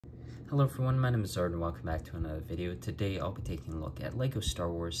Hello everyone, my name is Zard and welcome back to another video. Today I'll be taking a look at LEGO Star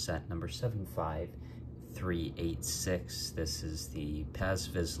Wars set number 75386. This is the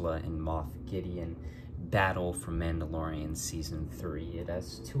Vizsla and Moff Gideon battle from Mandalorian Season 3. It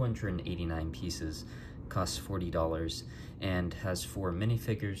has 289 pieces, costs $40, and has 4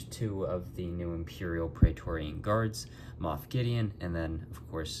 minifigures, 2 of the new Imperial Praetorian Guards, Moff Gideon, and then of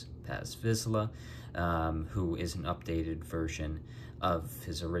course Vizsla, who is an updated version of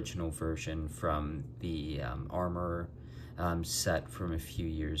his original version from the armor set from a few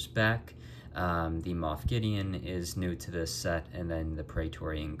years back. The Moff Gideon is new to this set, and then the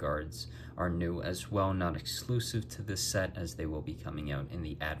Praetorian Guards are new as well, not exclusive to this set, as they will be coming out in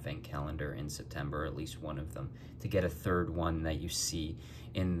the Advent calendar in September, at least one of them, to get a third one that you see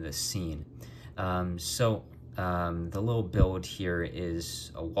in the scene. The little build here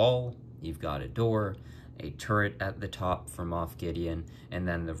is a wall, you've got a door, a turret at the top for Moff Gideon, and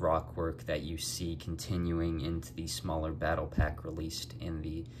then the rock work that you see continuing into the smaller battle pack released in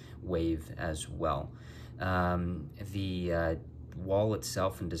the wave as well. The wall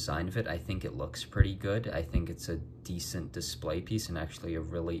itself and design of it, I think it looks pretty good. I think it's a decent display piece and actually a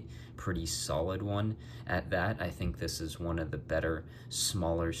really pretty solid one at that. I think this is one of the better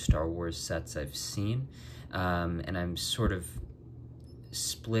smaller Star Wars sets I've seen, and I'm sort of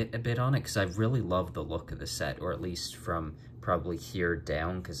split a bit on it because I really love the look of the set, or at least from probably here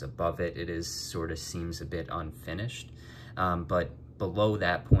down, because above it is sort of seems a bit unfinished, but below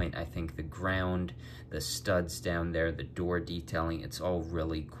that point I think the ground, the studs down there, the door detailing, it's all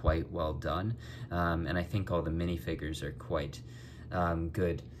really quite well done, and I think all the minifigures are quite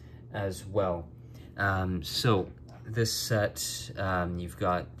good as well. So this set, you've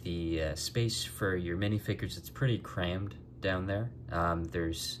got the space for your minifigures. It's pretty crammed down there.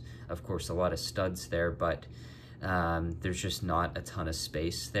 There's of course a lot of studs there, but there's just not a ton of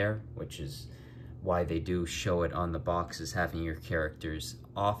space there, which is why they do show it on the box as having your characters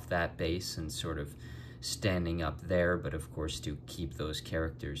off that base and sort of standing up there, but of course to keep those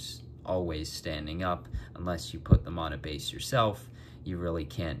characters always standing up, unless you put them on a base yourself, you really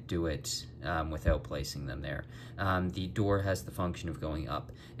can't do it without placing them there. The door has the function of going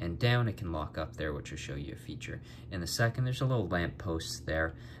up and down. It can lock up there, which will show you a feature in a second. There's a little lamp post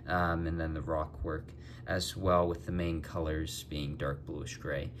there, and then the rock work as well, with the main colors being dark bluish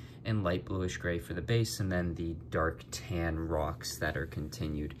gray and light bluish gray for the base, and then the dark tan rocks that are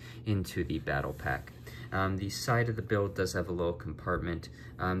continued into the battle pack. The side of the build does have a little compartment.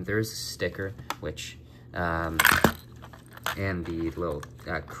 There is a sticker, which and the little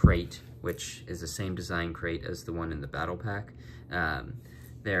crate, which is the same design crate as the one in the battle pack.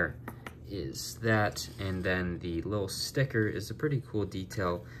 There is that, and then the little sticker is a pretty cool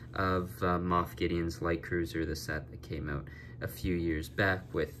detail of Moff Gideon's light cruiser, the set that came out a few years back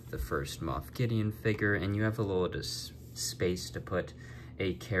with the first Moff Gideon figure, and you have a little space to put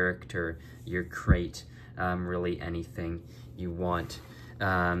a character, your crate, really anything you want.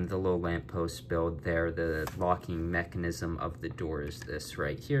 The little lamppost build there, the locking mechanism of the door is this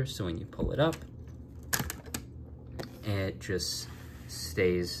right here, so when you pull it up, it just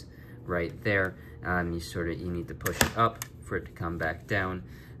stays right there. You need to push it up for it to come back down.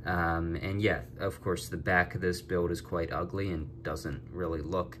 And yeah, of course the back of this build is quite ugly and doesn't really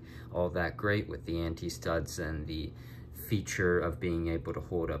look all that great with the anti-studs and the feature of being able to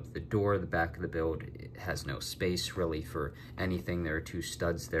hold up the door. The back of the build, it has no space really for anything. There are 2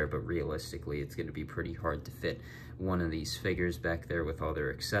 studs there, but realistically it's going to be pretty hard to fit one of these figures back there with all their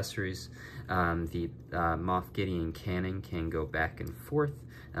accessories. The Moff Gideon cannon can go back and forth.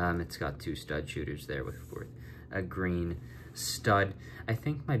 It's got 2 stud shooters there with a green stud. I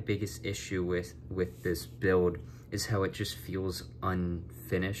think my biggest issue with this build is how it just feels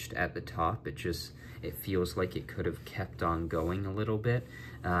unfinished at the top. It feels like it could have kept on going a little bit,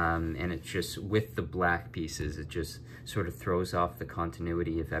 and it just, with the black pieces, it just sort of throws off the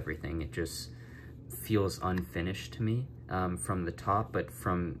continuity of everything. It just feels unfinished to me from the top, but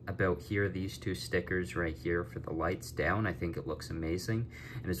from about here, these 2 stickers right here for the lights down, I think it looks amazing,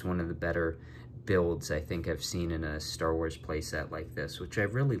 and it's one of the better builds I think I've seen in a Star Wars playset like this, which I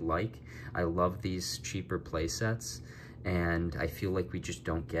really like. I love these cheaper playsets, and I feel like we just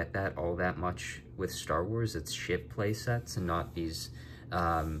don't get that all that much with Star Wars. It's ship playsets and not these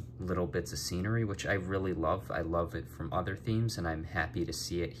little bits of scenery, which I really love. I love it from other themes, and I'm happy to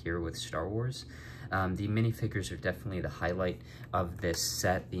see it here with Star Wars. The minifigures are definitely the highlight of this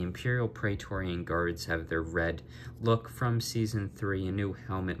set. The Imperial Praetorian Guards have their red look from Season 3, a new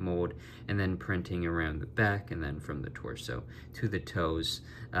helmet mold, and then printing around the back, and then from the torso to the toes,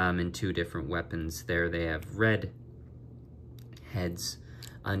 and 2 different weapons there. They have red heads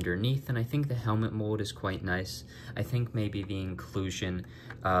underneath, and I think the helmet mold is quite nice. I think maybe the inclusion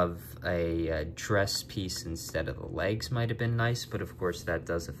of a dress piece instead of the legs might have been nice, but of course that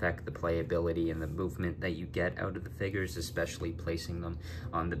does affect the playability and the movement that you get out of the figures, especially placing them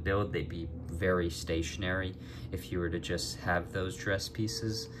on the build. They'd be very stationary if you were to just have those dress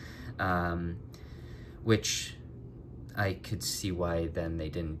pieces, which I could see why then they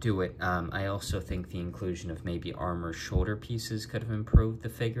didn't do it. I also think the inclusion of maybe armor shoulder pieces could have improved the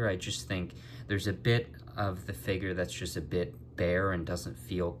figure. I just think there's a bit of the figure that's just a bit bare and doesn't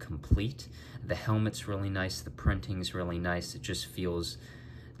feel complete. The helmet's really nice, the printing's really nice, it just feels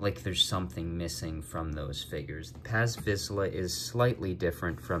like there's something missing from those figures. Paz Vizsla is slightly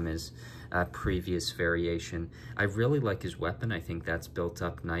different from his previous variation. I really like his weapon. I think that's built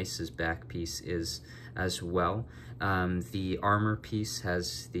up nice. His back piece is as well. The armor piece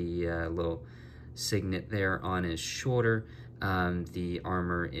has the little signet there on his shoulder. The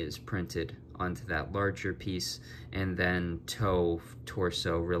armor is printed onto that larger piece, and then toe,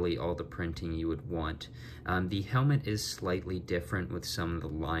 torso, really all the printing you would want. The helmet is slightly different with some of the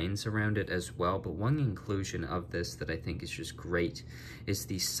lines around it as well, but one inclusion of this that I think is just great is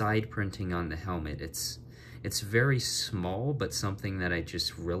the side printing on the helmet. It's very small, but something that I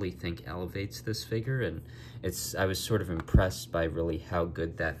just really think elevates this figure, and I was sort of impressed by really how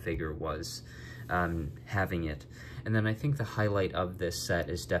good that figure was having it. And then I think the highlight of this set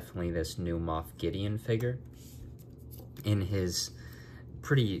is definitely this new Moff Gideon figure in his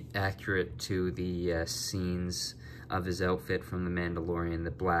pretty accurate to the scenes of his outfit from The Mandalorian,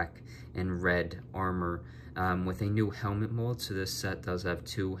 the black and red armor with a new helmet mold. So this set does have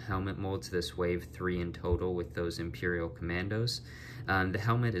 2 helmet molds, this wave 3 in total with those Imperial Commandos. The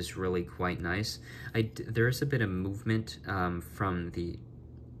helmet is really quite nice. There is a bit of movement from the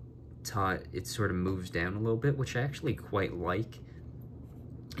it sort of moves down a little bit, which I actually quite like,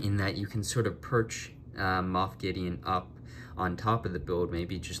 in that you can sort of perch Moff Gideon up on top of the build,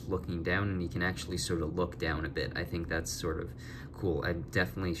 maybe just looking down, and you can actually sort of look down a bit. I think that's sort of cool. I'm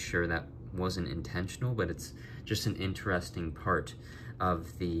definitely sure that wasn't intentional, but it's just an interesting part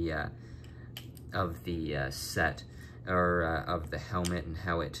of the set, or of the helmet and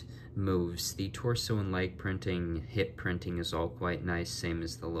how it moves. The torso and leg printing, hip printing is all quite nice, same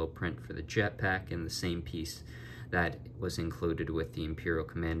as the little print for the jetpack, and the same piece that was included with the Imperial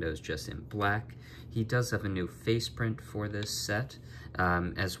Commandos, just in black. He does have a new face print for this set,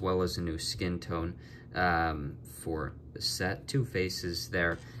 as well as a new skin tone for the set. 2 faces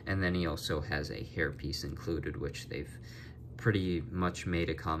there, and then he also has a hairpiece included, which they've pretty much made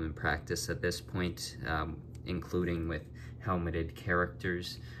a common practice at this point, including with helmeted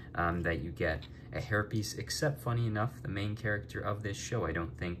characters, that you get a hairpiece, except, funny enough, the main character of this show, I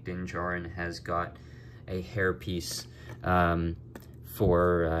don't think Din Djarin has got a hairpiece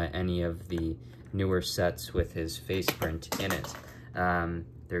for any of the newer sets with his face print in it.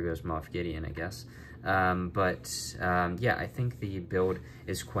 There goes Moff Gideon, I guess. Yeah, I think the build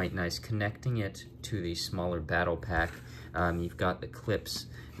is quite nice. Connecting it to the smaller battle pack, you've got the clips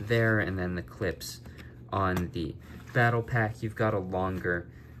there, and then the clips on the battle pack. You've got a longer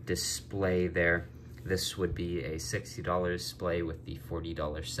display there. This would be a $60 display with the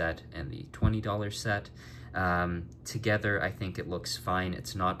 $40 set and the $20 set. Together, I think it looks fine.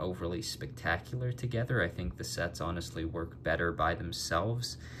 It's not overly spectacular together. I think the sets honestly work better by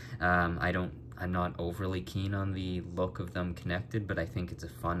themselves. I'm not overly keen on the look of them connected, but I think it's a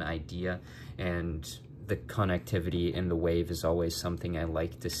fun idea, and the connectivity in the wave is always something I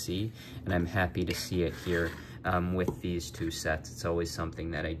like to see, and I'm happy to see it here with these 2 sets. It's always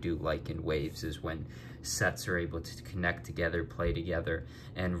something that I do like in waves, is when sets are able to connect together, play together,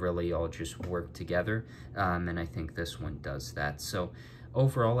 and really all just work together, and I think this one does that. So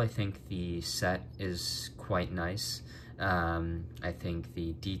overall, I think the set is quite nice. I think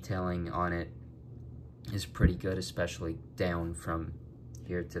the detailing on it is pretty good, especially down from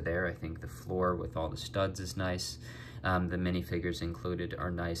here to there. I think the floor with all the studs is nice. The minifigures included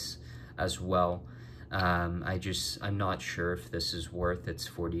are nice as well. I'm not sure if this is worth its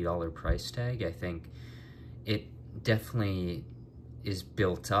 $40 price tag. I think it definitely is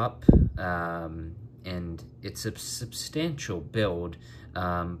built up, and it's a substantial build,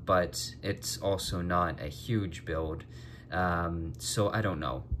 but it's also not a huge build. So I don't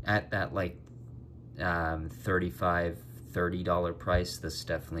know, at that like $30 price, this is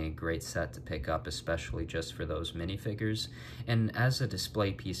definitely a great set to pick up, especially just for those minifigures. And as a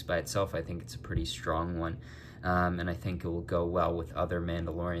display piece by itself, I think it's a pretty strong one, and I think it will go well with other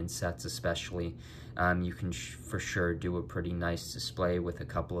Mandalorian sets especially. You can for sure do a pretty nice display with a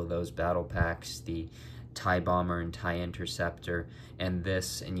couple of those battle packs, the TIE Bomber and TIE Interceptor, and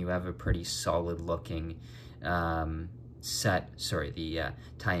this, and you have a pretty solid looking set. Sorry, the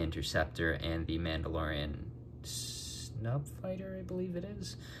TIE Interceptor and the Mandalorian Snub Fighter, I believe it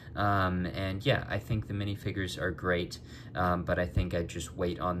is. And yeah, I think the minifigures are great, but I think I'd just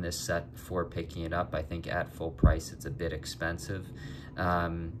wait on this set before picking it up. I think at full price it's a bit expensive.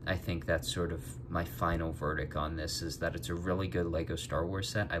 I think that's sort of my final verdict on this, is that it's a really good LEGO Star Wars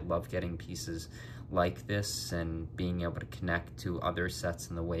set. I love getting pieces like this, and being able to connect to other sets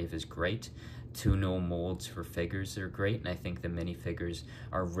in the wave is great. 2 no molds for figures are great, and I think the minifigures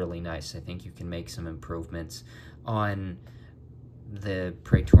are really nice. I think you can make some improvements on the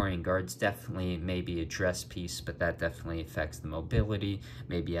Praetorian Guards. Definitely maybe a dress piece, but that definitely affects the mobility.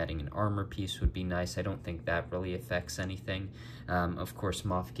 Maybe adding an armor piece would be nice. I don't think that really affects anything. Of course,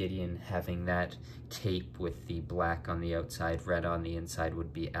 Moff Gideon having that cape with the black on the outside, red on the inside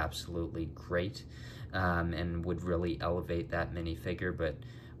would be absolutely great, and would really elevate that minifigure. But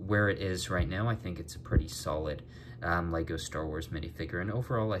where it is right now, I think it's a pretty solid LEGO Star Wars minifigure, and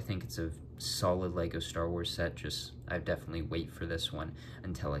overall I think it's a solid LEGO Star Wars set. Just I'd definitely wait for this one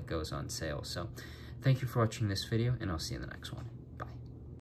until it goes on sale. So thank you for watching this video, and I'll see you in the next one.